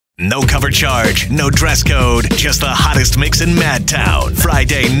No cover charge, no dress code, just the hottest mix in Madtown.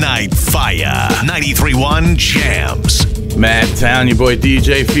 Friday night Fiyah. 93.1 JAMZ. Madtown, your boy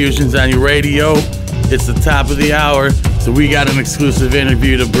DJ Fusion's on your radio. It's the top of the hour, so we got an exclusive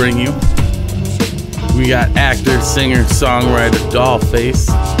interview to bring you. We got actor, singer, songwriter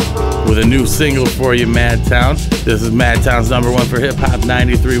Dollphace with a new single for you, Madtown. This is Madtown's #1 for hip-hop,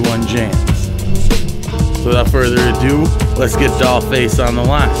 93.1 JAMZ. So without further ado, let's get Dollphace on the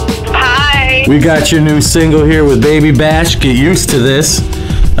line. Hi. We got your new single here with Baby Bash, Get Used to This.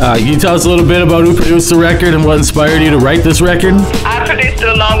 Can you tell us a little bit about who produced the record and what inspired you to write this record? I produced it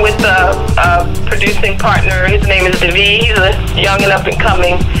along with a producing partner. His name is David. He's a young and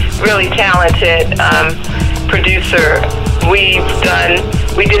up-and-coming, really talented producer. We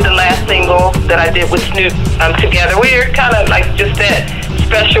did the last single that I did with Snoop together. We're kind of like just that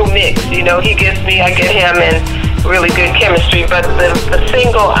special mix. You know, he gets me, I get him, and really good chemistry. But the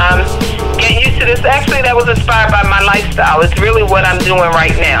single, Get Used to This, actually that was inspired by my lifestyle. It's really what I'm doing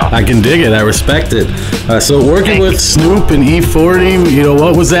right now. I can dig it. I respect it. So working with Snoop and E40, you know,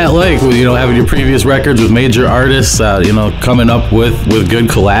 what was that like? You know, having your previous records with major artists, you know, coming up with good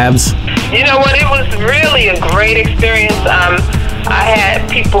collabs? You know what? It was really a great experience. I had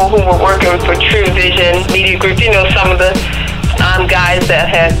people who were working for True Vision Media Group. You know, some of the guys that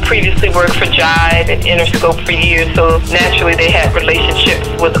had previously worked for Jive and Interscope for years, so naturally they had relationships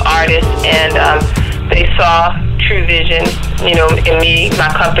with artists, and they saw True Vision, you know, in me, my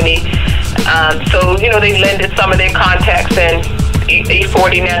company. So, you know, they lended some of their contacts, and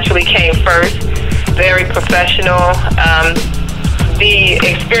E40 naturally came first. Very professional. The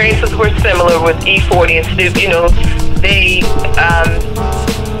experiences were similar with E40 and Snoop. You know,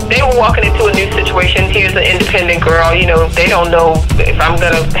 they were walking into a new situation. Here's an independent girl, you know, they don't know if I'm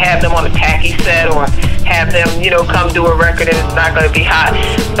going to have them on a tacky set or have them, you know, come do a record and it's not going to be hot.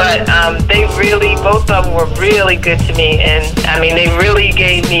 But they really, both of them were really good to me. And, I mean, they really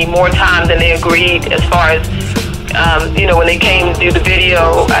gave me more time than they agreed as far as, you know, when they came to do the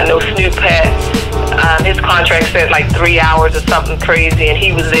video. I know Snoop had, his contract said like 3 hours or something crazy, and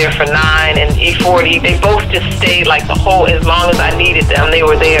he was there for 9, and E40, they both just stayed like the whole, as long as I needed them, they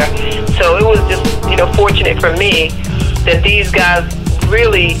were there. So it was just, you know, fortunate for me that these guys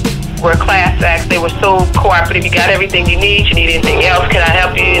really were class acts. They were so cooperative. You got everything you need anything else, can I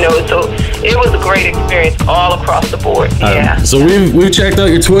help you? You know, so it was a great experience all across the board. Yeah. So we've checked out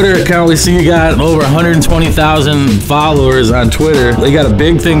your Twitter account. We see you got over 120,000 followers on Twitter. They got a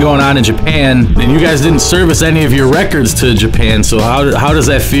big thing going on in Japan, and you guys didn't service any of your records to Japan. So how does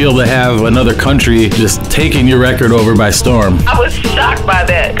that feel to have another country just taking your record over by storm? I was shocked by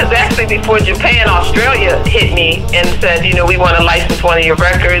that, because actually before Japan, Australia hit me and said, you know, we want to license one of your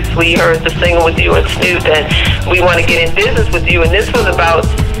records. We heard the single with you and Snoop, and we want to get in business with you. And this was about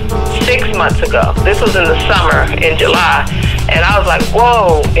 6 months ago. This was in the summer, in July. And I was like,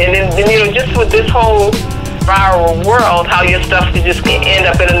 whoa. And then, you know, just with this whole viral world, how your stuff could just end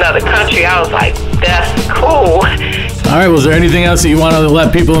up in another country, I was like, that's cool. All right, was there anything else that you want to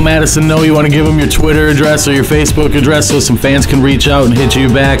let people in Madison know? You want to give them your Twitter address or your Facebook address so some fans can reach out and hit you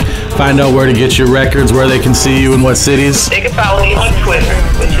back, find out where to get your records, where they can see you in what cities? They can follow me on Twitter,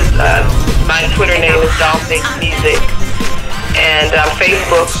 which is, my Twitter name is Dollphace Music. And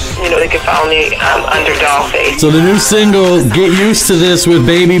Facebook, you know, they can follow me under Dollphace. So the new single, Get Used to This with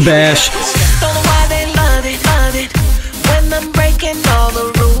Baby Bash. Don't know why they love it when I'm breaking all the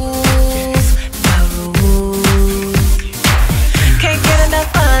rules. Can't get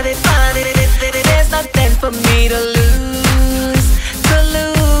enough of it. There's nothing for me to lose.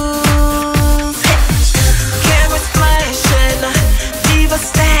 Cameras flashing, diva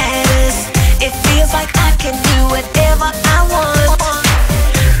status. It feels like I can do whatever I want.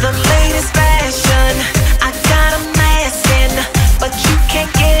 The latest fashion, I got a mask in, but you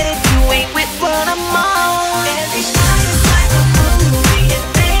can't get it. You ain't with what I'm on. Every night is like a movie, and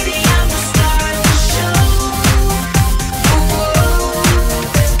baby, I'm the star of the show.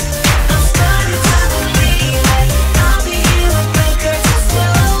 I'm starting to believe that I'll be here when records are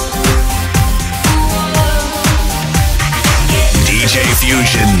slow. DJ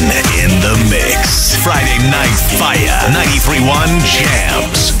Fusion in the mix. Friday night Fiyah. 93.1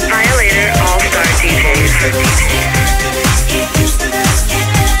 JAMZ. Violator, all-star DJs.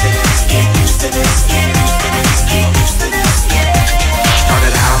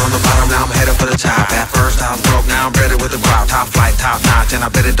 Started out on the bottom, now I'm headed for the top. At first I was broke, now I'm ready with the crowd. Top flight, top notch, and I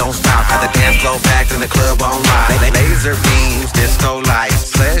bet it don't stop. Got the dance floor packed and the club on live. Laser beams, disco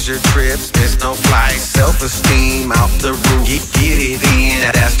lights, pleasure trips, miss no flights. Self-esteem out the roof, get it in,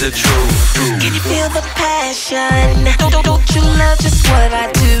 that's the truth. Can you feel the passion? Don't you love just what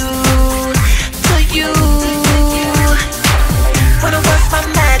I do?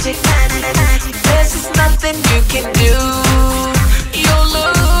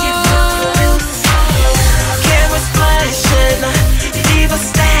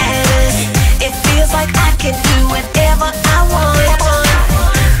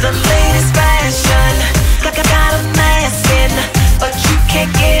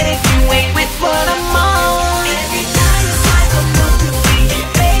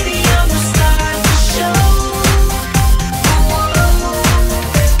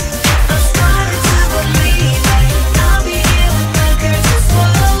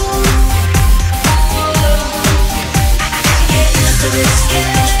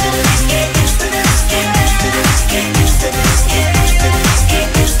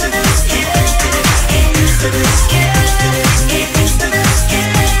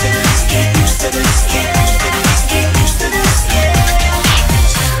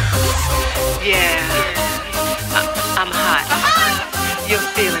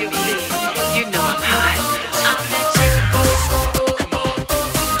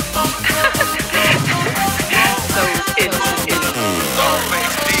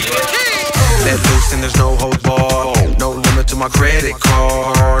 There's no hold bar, no limit to my credit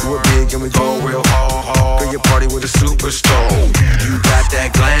card. We're big and we go real hard. Girl, you party with a superstar. You got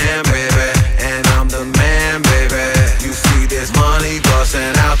that glam, baby, and I'm the man, baby. You see this money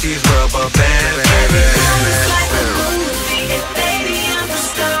busting out these rubber bands, baby. It's like a movie, and baby, I'm the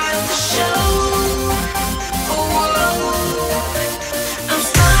star of the show. I'm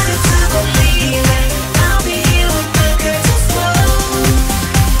starting to believe it. I'll be here when the curtains close.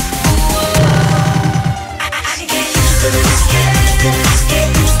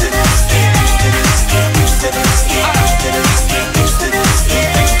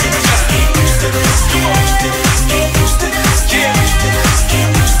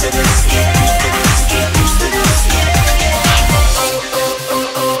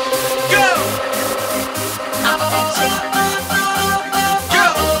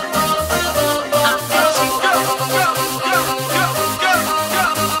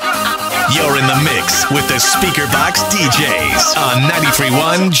 You're in the mix with the Speakerboxx DJs on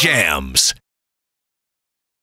 93.1 JAMZ.